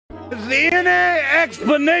any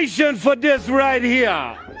explanation for this right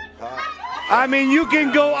here? I mean, you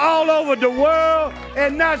can go all over the world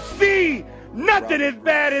and not see nothing as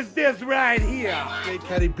bad as this right here. Hey,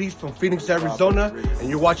 Caddy Beast from Phoenix, Arizona, and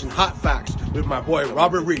you're watching Hot Facts with my boy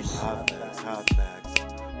Robert Reese. Hot Facts,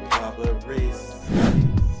 Robert Reese.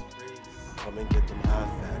 Come and get them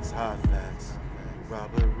Hot Facts,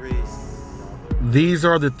 Robert Reese. These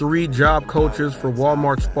are the 3 job coaches for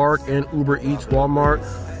Walmart Spark and Uber Eats Walmart.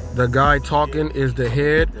 The guy talking is the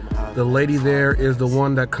head. The lady there is the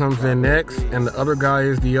one that comes in next, and the other guy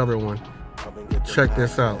is the other one. Check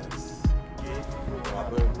this out.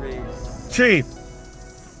 Chief,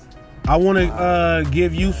 I want to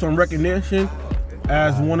give you some recognition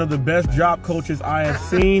as one of the best job coaches I have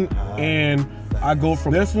seen, and I go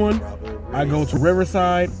from this one, I go to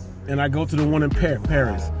Riverside, and I go to the one in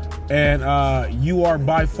Paris. And you are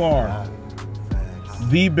by far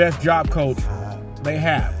the best job coach they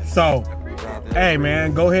have. So, hey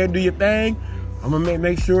man, go ahead and do your thing. I'm gonna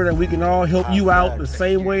make sure that we can all help you out the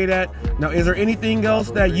same way that. Now, is there anything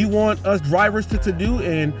else that you want us drivers to do?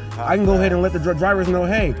 And I can go ahead and let the drivers know,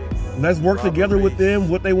 hey, let's work together with them,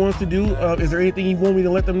 what they want us to do. Is there anything you want me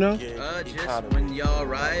to let them know? Just when y'all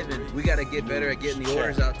arrive, and we got to get better at getting the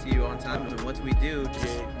orders out to you on time. And once we do,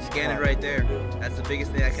 just scan it right there. That's the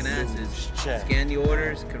biggest thing I can ask is scan the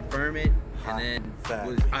orders, confirm it, and then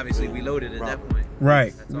obviously we load it at that point.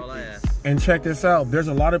 Right. That's all I ask. And check this out. There's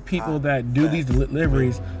a lot of people that do these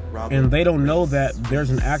deliveries, and they don't know that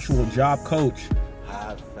there's an actual job coach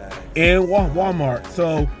in Walmart.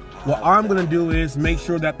 So what I'm going to do is make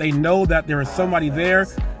sure that they know that there is somebody there.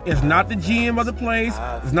 It's not the GM of the place.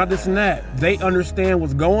 It's not this and that. They understand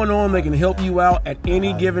what's going on. They can help you out at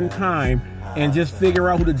any given time and just figure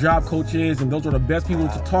out who the job coach is. And those are the best people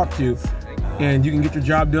to talk to. And you can get your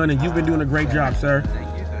job done. And you've been doing a great job, sir.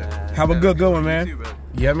 Thank you, sir. Have a good one, man.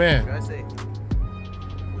 Yeah, man. Drive safe.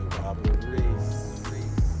 Robert Reese.